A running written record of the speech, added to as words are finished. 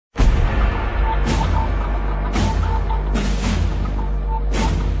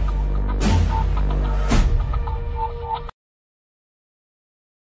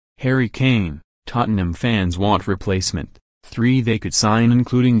Harry Kane, Tottenham fans want replacement. 3 they could sign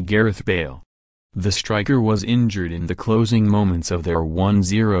including Gareth Bale. The striker was injured in the closing moments of their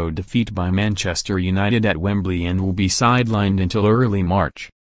 1-0 defeat by Manchester United at Wembley and will be sidelined until early March.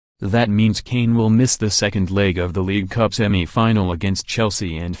 That means Kane will miss the second leg of the League Cup semi-final against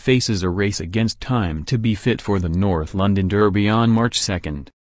Chelsea and faces a race against time to be fit for the North London derby on March 2nd.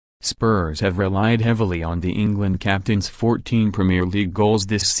 Spurs have relied heavily on the England captain's 14 Premier League goals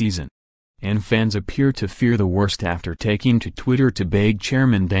this season. And fans appear to fear the worst after taking to Twitter to beg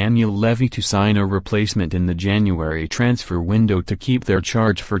chairman Mr Levy to sign a replacement in the January transfer window to keep their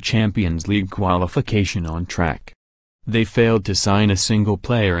charge for Champions League qualification on track. They failed to sign a single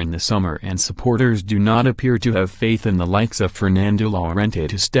player in the summer and supporters do not appear to have faith in the likes of Fernando Llorente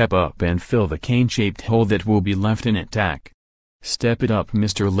to step up and fill the Kane-shaped hole that will be left in attack. Step it up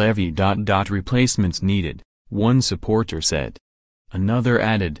Mr Levy. Replacements needed, one supporter said. Another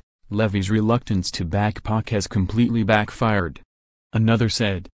added, Levy's reluctance to back Poch has completely backfired. Another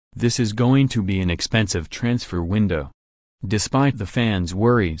said, this is going to be an expensive transfer window. Despite the fans'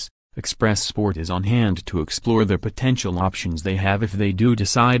 worries, Express Sport is on hand to explore the potential options they have if they do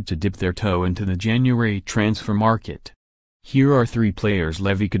decide to dip their toe into the January transfer market. Here are 3 players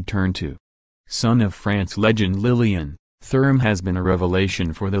Levy could turn to. Son of France legend Lilian Thuram has been a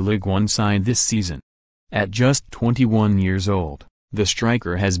revelation for the Ligue 1 side this season. At just 21 years old, the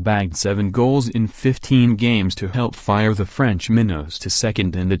striker has bagged 7 goals in 15 games to help fire the French minnows to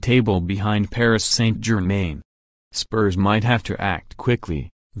second in the table behind Paris Saint-Germain. Spurs might have to act quickly,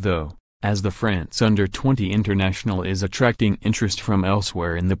 though, as the France under-20 international is attracting interest from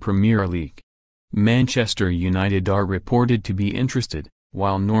elsewhere in the Premier League. Manchester United are reported to be interested,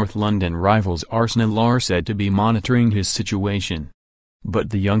 while North London rivals Arsenal are said to be monitoring his situation. But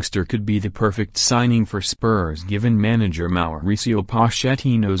the youngster could be the perfect signing for Spurs given manager Mauricio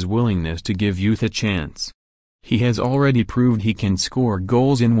Pochettino's willingness to give youth a chance. He has already proved he can score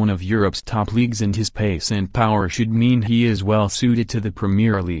goals in one of Europe's top leagues and his pace and power should mean he is well suited to the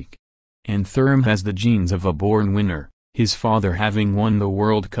Premier League. And Thuram has the genes of a born winner, his father having won the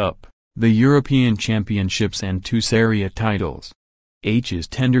World Cup, the European Championships and 2 Serie A titles. H's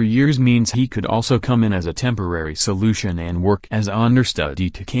tender years means he could also come in as a temporary solution and work as understudy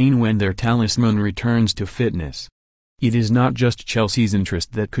to Kane when their talisman returns to fitness. It is not just Chelsea's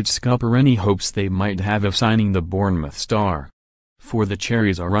interest that could scupper any hopes they might have of signing the Bournemouth star. For the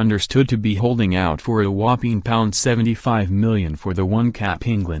Cherries are understood to be holding out for a whopping £75 million for the one-cap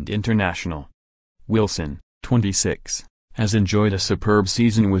England international. Wilson, 26, has enjoyed a superb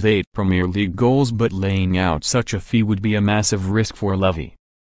season with 8 Premier League goals but laying out such a fee would be a massive risk for Levy.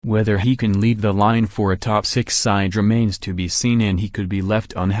 Whether he can lead the line for a top 6 side remains to be seen and he could be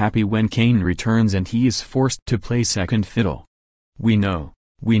left unhappy when Kane returns and he is forced to play second fiddle. We know,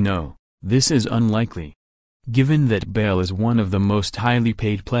 this is unlikely. Given that Bale is one of the most highly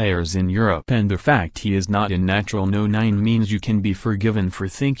paid players in Europe and the fact he is not in natural no 9 means you can be forgiven for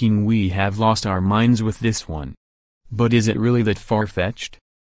thinking we have lost our minds with this one. But is it really that far-fetched?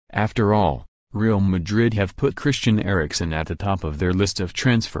 After all, Real Madrid have put Christian Eriksen at the top of their list of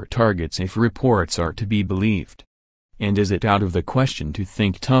transfer targets if reports are to be believed. And is it out of the question to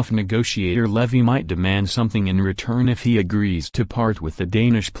think tough negotiator Levy might demand something in return if he agrees to part with the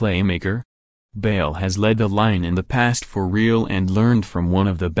Danish playmaker? Bale has led the line in the past for Real and learned from one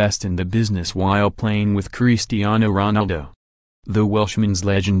of the best in the business while playing with Cristiano Ronaldo. The Welshman's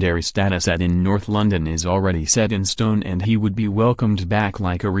legendary status in North London is already set in stone and he would be welcomed back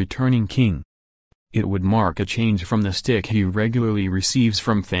like a returning king. It would mark a change from the stick he regularly receives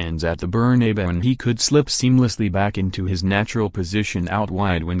from fans at the Bernabeu and he could slip seamlessly back into his natural position out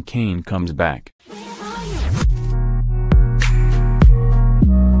wide when Kane comes back.